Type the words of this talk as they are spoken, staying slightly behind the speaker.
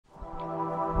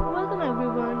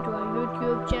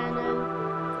YouTube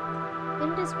channel. In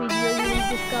this video, you will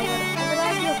discover a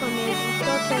variety of amazing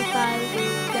short hairstyles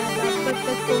that are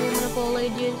perfect for women of all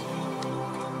ages.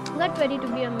 Get ready to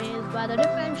be amazed by the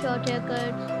different short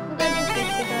haircuts, including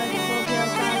Pixie cuts, bob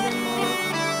hairstyles, and more.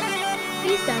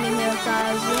 These stunning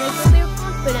hairstyles will make you feel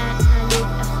confident and look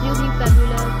absolutely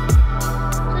fabulous.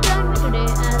 So join me today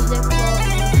as they explore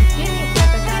unique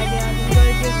haircut ideas and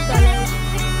gorgeous colors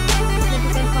that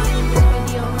you can find in this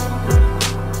video.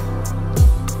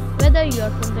 Whether you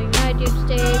are from the United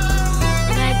States,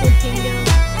 United Kingdom,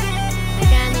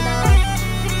 Canada,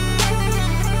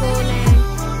 Poland,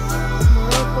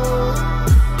 Morocco,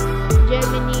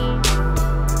 Germany,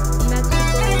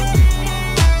 Mexico,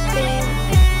 Spain,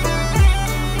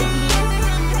 Italy,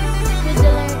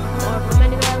 Switzerland, or from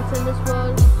anywhere else in this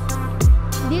world,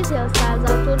 these hairstyles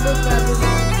are suitable for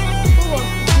everyone who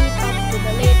wants to keep up with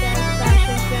the latest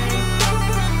fashion trends.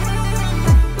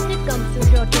 When it comes to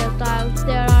short hairstyles,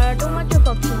 there are too much of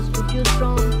options to choose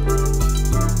from.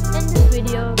 In this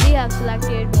video, we have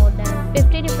selected more than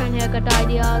 50 different haircut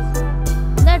ideas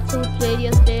that suit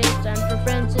various tastes and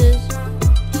preferences.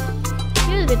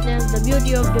 You will witness the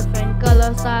beauty of different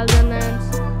color, styles, and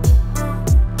lengths,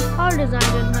 all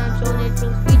designed to enhance your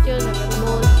natural features and a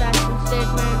bold fashion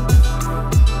statement.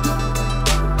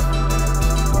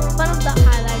 One of the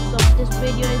highlights of this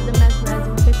video is the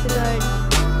mesmerizing Pixie cut.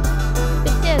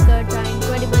 Pixie haircuts are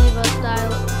incredibly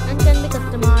versatile and can be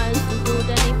customized to suit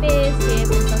any face,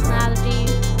 shape, and personality.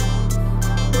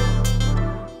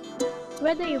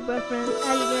 Whether you prefer an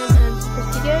elegant and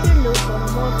sophisticated look or a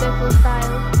more playful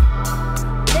style,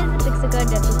 there is a Pixie cut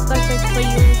that is perfect for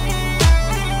you.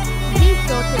 These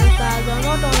short hairstyles are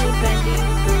not only trendy,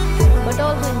 but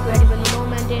also incredibly low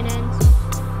maintenance,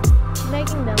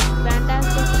 making them a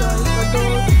fantastic choice for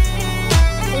those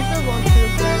who still want to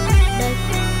look their best.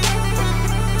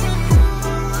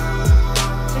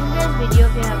 In this video,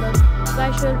 we have a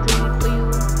special treat for you.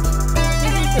 We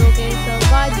will showcase a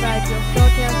wide variety of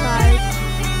short hairstyles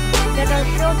that are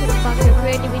sure to spark your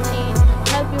creativity and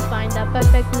help you find the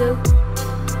perfect look.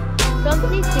 From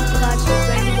these 6 cuts to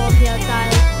 20 bob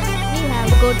hairstyles, we have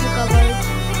go-to covers.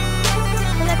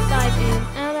 So let's dive in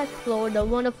and explore the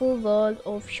wonderful world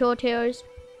of short hairs.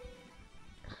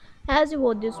 As you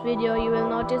watch this video, you will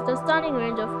notice the stunning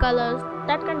range of colors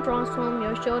that can transform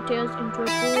your short hairs into a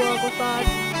true work of art.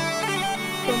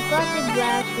 From classic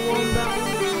blacks to warm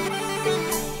browns,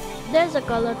 there's a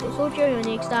color to suit your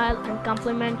unique style and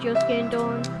complement your skin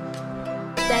tone.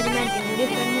 Experimenting with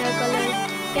different hair colors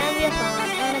can be a fun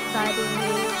and exciting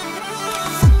way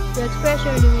to express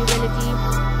your individuality.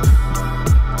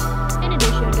 In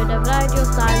addition to the variety of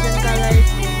styles and colors,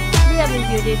 we have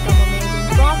included some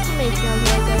amazing transformational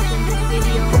haircuts in this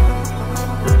video.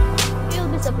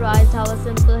 You'll be surprised how a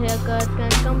simple haircut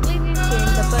can completely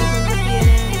change the person's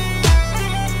appearance.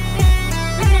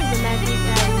 Witness the magic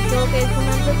as we showcase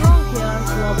women's with long hair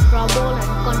to a bold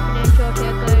and confident short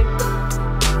haircut.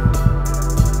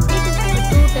 It is a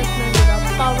true testament to the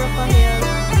power of our hair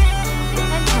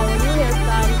and how a new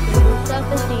hairstyle can boost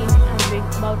self-esteem and bring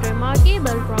about a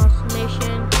remarkable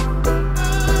transformation.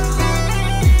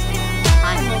 I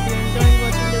hope you're enjoying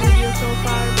watching the video so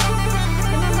far.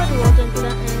 Remember to watch until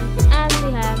the end as we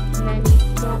have many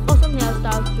more awesome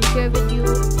hairstyles to share with you.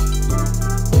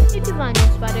 If you find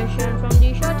inspiration from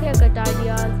these short haircut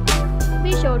ideas,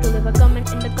 be sure to leave a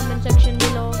comment in the comment section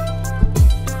below.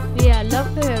 We would love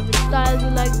to hear which styles you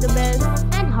like the best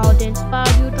and how they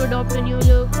inspired you to adopt a new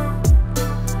look.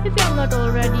 If you have not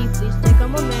already, please take a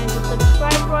moment to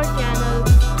subscribe to our channel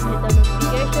and hit the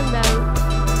notification bell.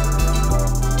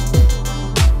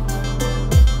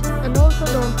 And also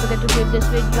don't forget to give this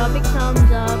video a big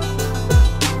thumbs up.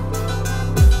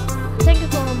 Thank you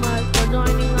so much for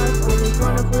joining us on this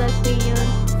wonderful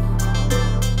experience.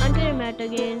 Until we meet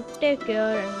again, take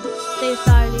care and stay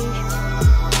stylish.